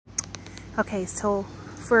Okay, so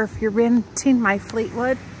for if you're renting my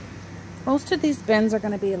Fleetwood, most of these bins are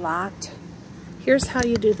going to be locked. Here's how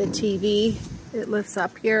you do the TV. It lifts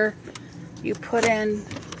up here. You put in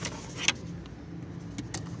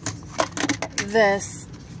this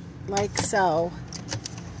like so,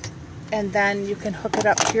 and then you can hook it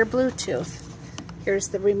up to your Bluetooth. Here's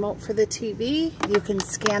the remote for the TV. You can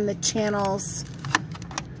scan the channels.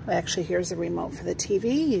 Well, actually, here's the remote for the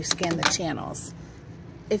TV. You scan the channels.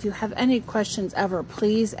 If you have any questions ever,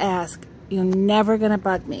 please ask. You're never gonna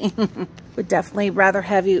bug me. Would definitely rather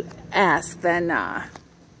have you ask than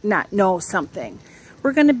not know something.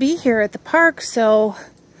 We're gonna be here at the park, so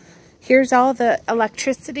here's all the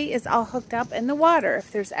electricity is all hooked up in the water.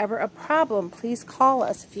 If there's ever a problem, please call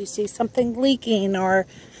us if you see something leaking or,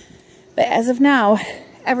 but as of now,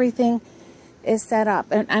 everything is set up.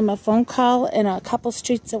 And I'm a phone call and a couple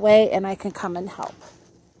streets away and I can come and help.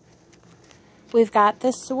 We've got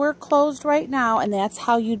the sewer closed right now, and that's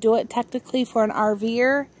how you do it technically for an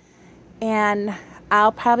RVer. And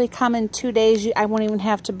I'll probably come in 2 days. I won't even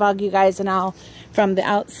have to bug you guys, and I'll, from the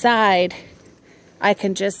outside, I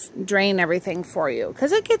can just drain everything for you.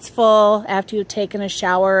 Because it gets full after you've taken a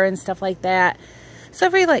shower and stuff like that. So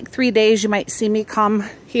every like 3 days you might see me come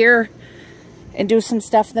here and do some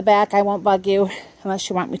stuff in the back. I won't bug you unless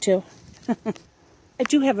you want me to. I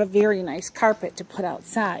do have a very nice carpet to put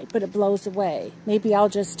outside, but it blows away. Maybe I'll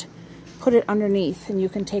just put it underneath and you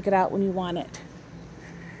can take it out when you want it.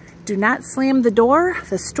 Do not slam the door.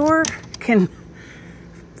 The store can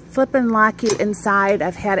flip and lock you inside.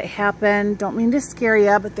 I've had it happen. Don't mean to scare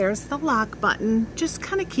you, but there's the lock button. Just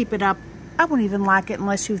kind of keep it up. I won't even lock it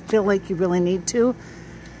unless you feel like you really need to.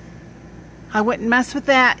 I wouldn't mess with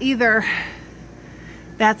that either.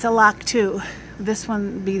 That's a lock too. This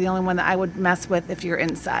one would be the only one that I would mess with if you're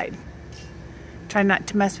inside. Try not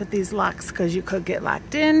to mess with these locks because you could get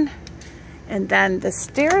locked in. And then the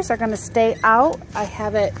stairs are going to stay out. I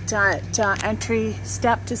have it entry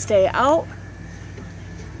step to stay out.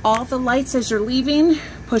 All the lights as you're leaving,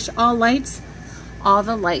 push all lights. All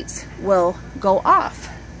the lights will go off.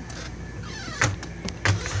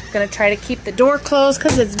 I'm going to try to keep the door closed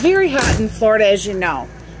because it's very hot in Florida, as you know.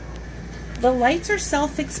 The lights are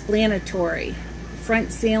self-explanatory.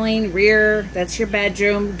 Front ceiling, rear, that's your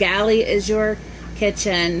bedroom. Galley is your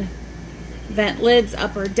kitchen. Vent lids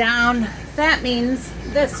up or down. That means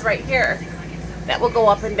this right here. That will go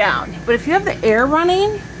up and down. But if you have the air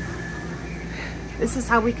running, this is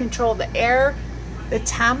how we control the air, the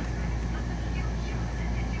temp.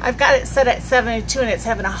 I've got it set at 72 and it's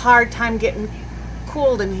having a hard time getting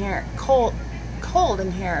cooled in here, cold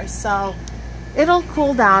in here. So it'll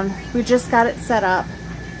cool down. We just got it set up.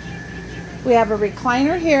 We have a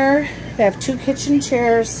recliner here. We have 2 kitchen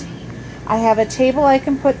chairs. I have a table I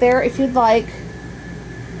can put there if you'd like.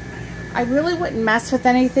 I really wouldn't mess with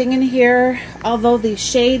anything in here, although these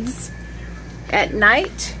shades at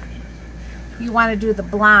night, you want to do the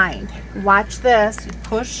blind. Watch this, you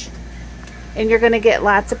push, and you're going to get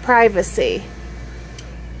lots of privacy.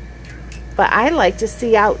 But I like to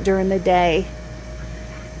see out during the day.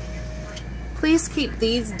 Please keep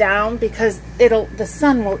these down because the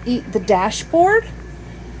sun will eat the dashboard.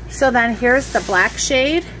 So then here's the black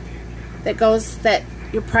shade that goes,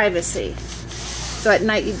 your privacy. So at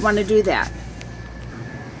night you'd want to do that.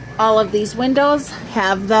 All of these windows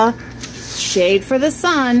have the shade for the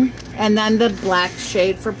sun and then the black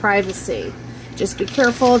shade for privacy. Just be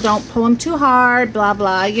careful, don't pull them too hard, blah,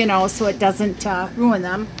 blah, you know, so it doesn't ruin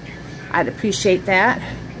them. I'd appreciate that.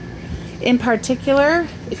 In particular,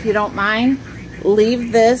 if you don't mind,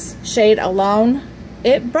 leave this shade alone.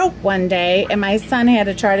 It broke one day and my son had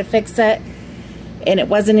to try to fix it and it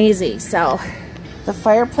wasn't easy. So the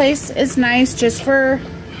fireplace is nice just for,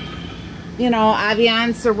 you know,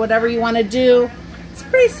 ambiance or whatever you want to do. It's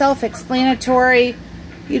pretty self-explanatory.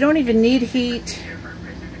 You don't even need heat.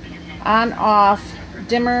 On, off,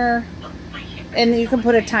 dimmer, and you can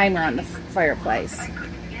put a timer on the fireplace.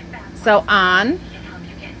 So on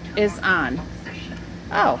is on.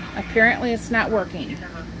 Oh, apparently it's not working.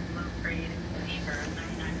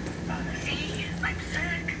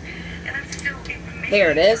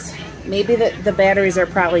 There it is. Maybe the batteries are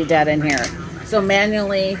probably dead in here. So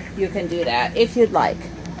manually you can do that if you'd like.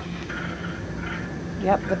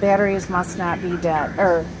 Yep, the batteries must not be dead,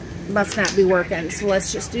 or must not be working. So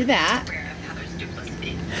let's just do that.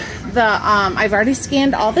 I've already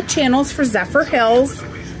scanned all the channels for Zephyr Hills.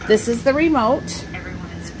 This is the remote.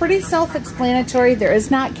 Pretty self-explanatory. There is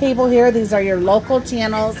not cable here. These are your local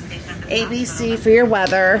channels. ABC for your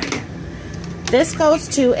weather. This goes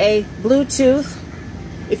to a Bluetooth.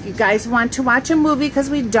 If you guys want to watch a movie because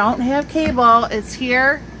we don't have cable, it's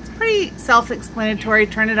here. It's pretty self-explanatory.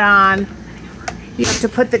 Turn it on. You have to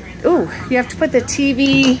put the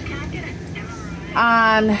TV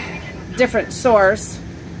on different source.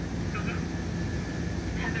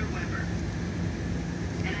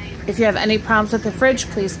 If you have any problems with the fridge,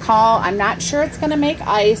 please call. I'm not sure it's going to make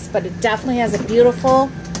ice, but it definitely has a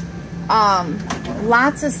beautiful,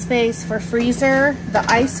 lots of space for freezer. The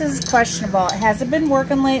ice is questionable. It hasn't been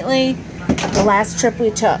working lately, the last trip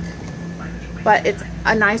we took. But it's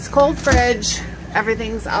a nice cold fridge.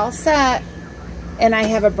 Everything's all set. And I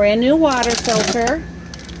have a brand new water filter,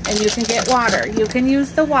 and you can get water. You can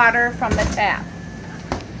use the water from the tap.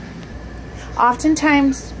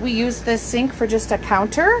 Oftentimes we use this sink for just a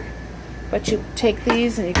counter, but you take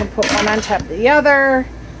these and you can put one on top of the other.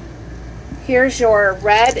 Here's your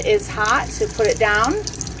red is hot, so put it down.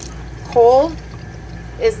 Cold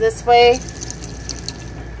is this way.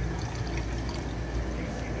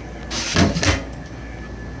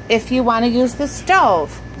 If you want to use the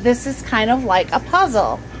stove, this is kind of like a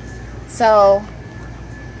puzzle. So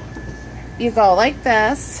you go like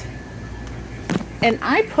this, and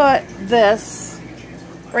I put this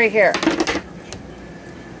right here.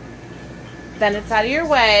 Then it's out of your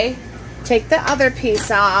way. Take the other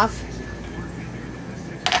piece off.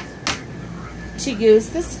 To use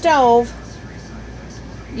the stove,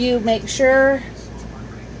 you make sure,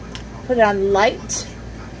 put it on light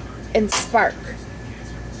and spark.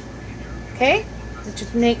 Okay?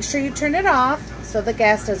 Just make sure you turn it off so the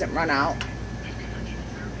gas doesn't run out.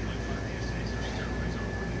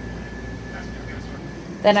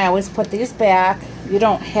 Then I always put these back. You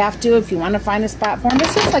don't have to if you want to find a spot for them.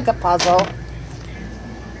 It's just like a puzzle.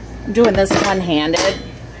 I'm doing this one-handed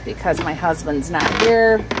because my husband's not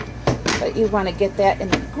here. But you want to get that in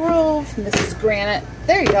the groove. And this is granite.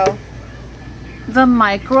 There you go. The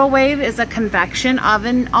microwave is a convection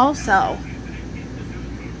oven also.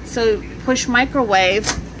 So push microwave.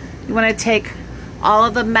 You want to take all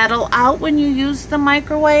of the metal out when you use the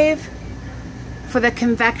microwave. For the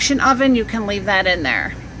convection oven, you can leave that in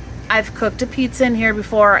there. I've cooked a pizza in here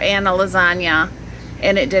before and a lasagna,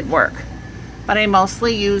 and it did work. But I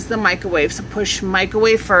mostly use the microwave, so push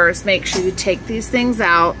microwave first. Make sure you take these things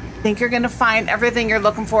out. I think you're going to find everything you're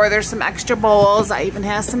looking for. There's some extra bowls. I even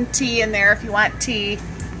have some tea in there if you want tea.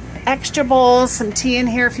 Extra bowls, some tea in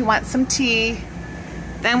here if you want some tea.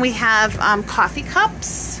 Then we have coffee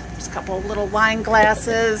cups. Just a couple of little wine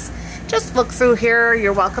glasses. Just look through here.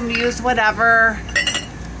 You're welcome to use whatever.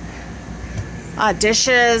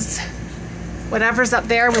 Dishes. Whatever's up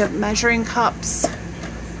there. We have measuring cups.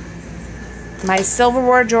 My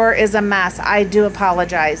silverware drawer is a mess. I do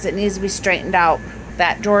apologize. It needs to be straightened out.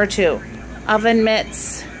 That drawer too. Oven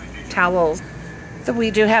mitts. Towels. So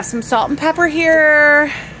we do have some salt and pepper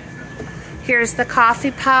here. Here's the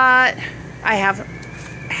coffee pot. I have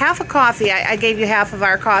half a coffee. I gave you half of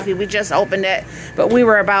our coffee. We just opened it, but we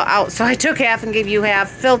were about out, so I took half and gave you half.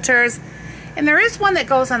 Filters. And there is one that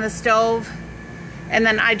goes on the stove, and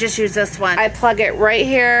then I just use this one. I plug it right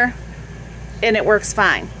here, and it works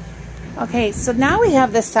fine. Okay, so now we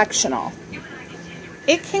have this sectional.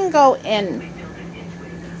 It can go in.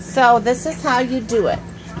 So this is how you do it.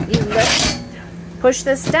 You lift, push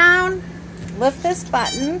this down, lift this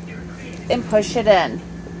button, and push it in.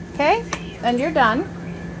 Okay? Then you're done.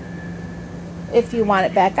 If you want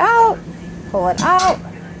it back out, pull it out.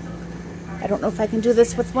 I don't know if I can do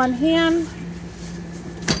this with one hand.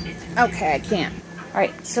 Okay, I can't. All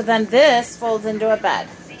right, so then this folds into a bed.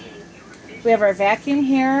 We have our vacuum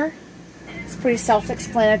here. It's pretty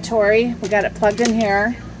self-explanatory. We got it plugged in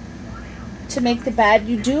here. To make the bed,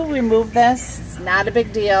 you do remove this. It's not a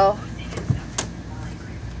big deal.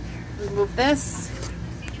 Remove this.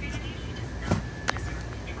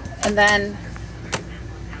 And then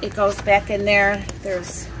it goes back in there.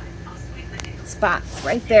 There's spots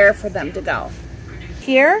right there for them to go.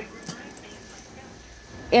 Here,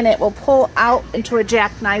 and it will pull out into a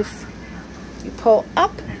jackknife. You pull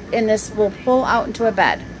up, and this will pull out into a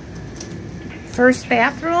bed. First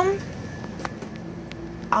bathroom.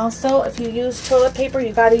 Also, if you use toilet paper,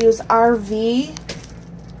 you got to use RV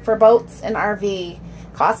for boats, and RV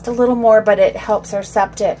cost a little more, but it helps our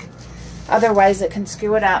septic. Otherwise, it can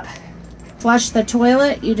screw it up. Flush the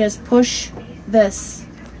toilet, you just push this.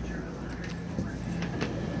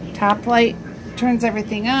 Top light turns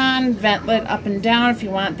everything on, vent lid up and down if you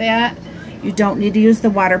want that. You don't need to use the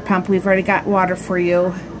water pump. We've already got water for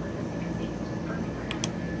you.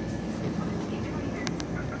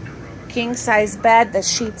 King size bed. The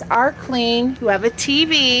sheets are clean. You have a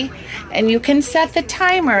TV, and you can set the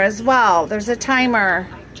timer as well. There's a timer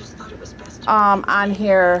on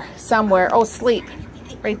here somewhere. Oh, sleep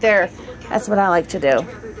right there. That's what I like to do.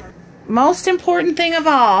 most important thing of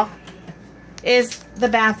all is the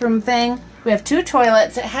bathroom thing. We have 2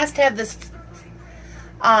 toilets. It has to have this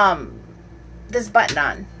this button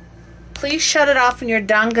on. Please shut it off when you're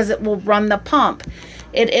done because it will run the pump.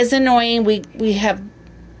 It is annoying. We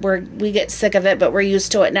get sick of it, but we're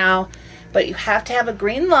used to it now. But you have to have a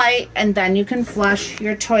green light, and then you can flush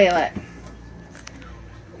your toilet.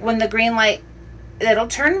 When the green light, it'll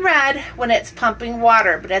turn red when it's pumping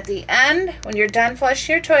water, but at the end, when you're done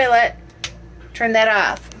flushing your toilet, turn that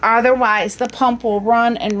off. Otherwise, the pump will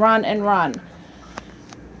run and run and run.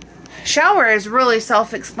 Shower is really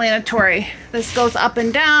self-explanatory. This goes up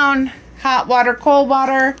and down, hot water, cold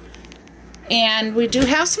water, and we do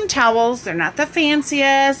have some towels. They're not the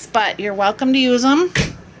fanciest, but you're welcome to use them.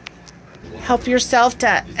 Help yourself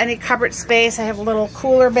to any cupboard space. I have a little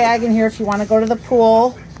cooler bag in here if you want to go to the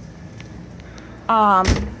pool.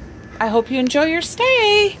 I hope you enjoy your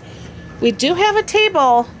stay. We do have a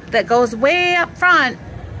table that goes way up front,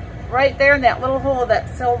 right there in that little hole, that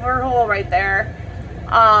silver hole right there.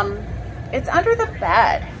 It's under the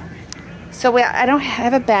bed. So I don't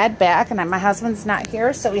have a bed back, and my husband's not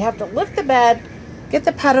here, so we have to lift the bed, get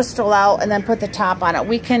the pedestal out, and then put the top on it.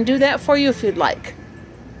 We can do that for you if you'd like.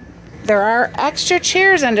 There are extra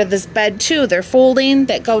chairs under this bed too. They're folding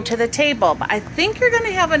that go to the table, but I think you're going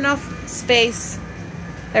to have enough space.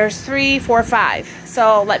 There's 3, 4, 5.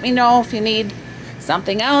 So let me know if you need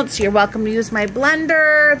something else. You're welcome to use my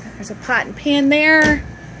blender. There's a pot and pan there,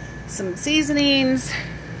 some seasonings,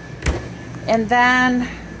 and then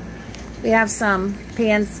we have some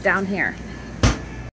pans down here.